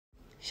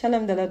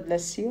Shalom, the Lord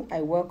bless you. I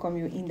welcome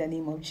you in the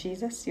name of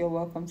Jesus. You're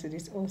welcome to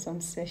this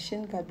awesome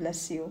session. God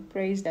bless you.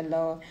 Praise the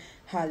Lord.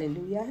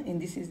 Hallelujah. And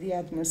this is the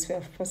atmosphere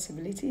of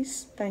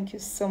possibilities. Thank you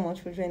so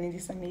much for joining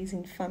this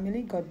amazing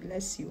family. God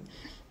bless you.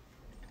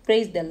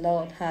 Praise the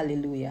Lord.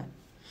 Hallelujah.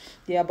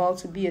 They're about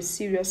to be a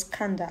serious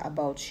scandal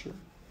about you.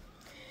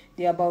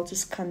 They're about to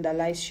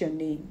scandalize your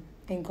name.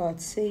 And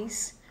God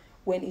says,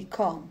 when it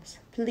comes,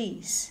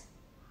 please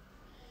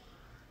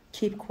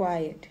keep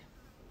quiet.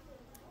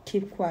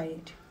 Keep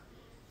quiet.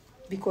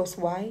 Because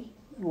why?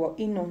 You are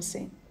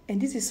innocent.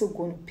 And this is so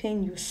going to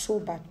pain you so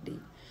badly.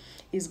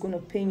 It's going to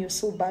pain you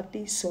so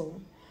badly. So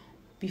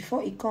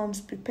before it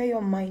comes, prepare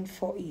your mind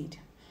for it.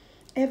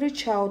 Every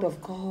child of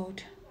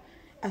God,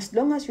 as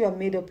long as you have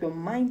made up your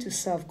mind to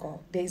serve God,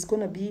 there is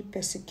going to be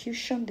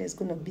persecution. There's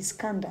going to be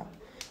scandal.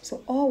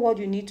 So all what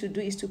you need to do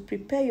is to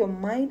prepare your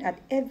mind at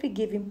every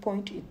given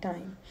point in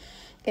time.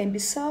 And be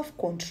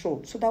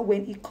self-controlled so that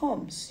when it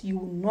comes, you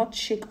will not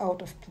shake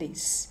out of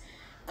place.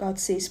 God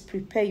says,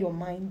 prepare your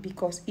mind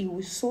because it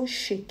will so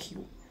shake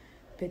you.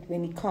 But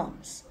when it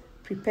comes,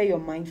 prepare your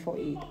mind for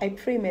it. I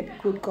pray may the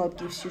good God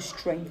gives you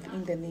strength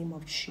in the name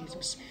of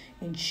Jesus.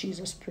 In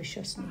Jesus'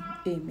 precious name.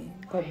 Amen.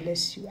 God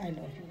bless you. I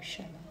love you.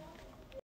 Shalom.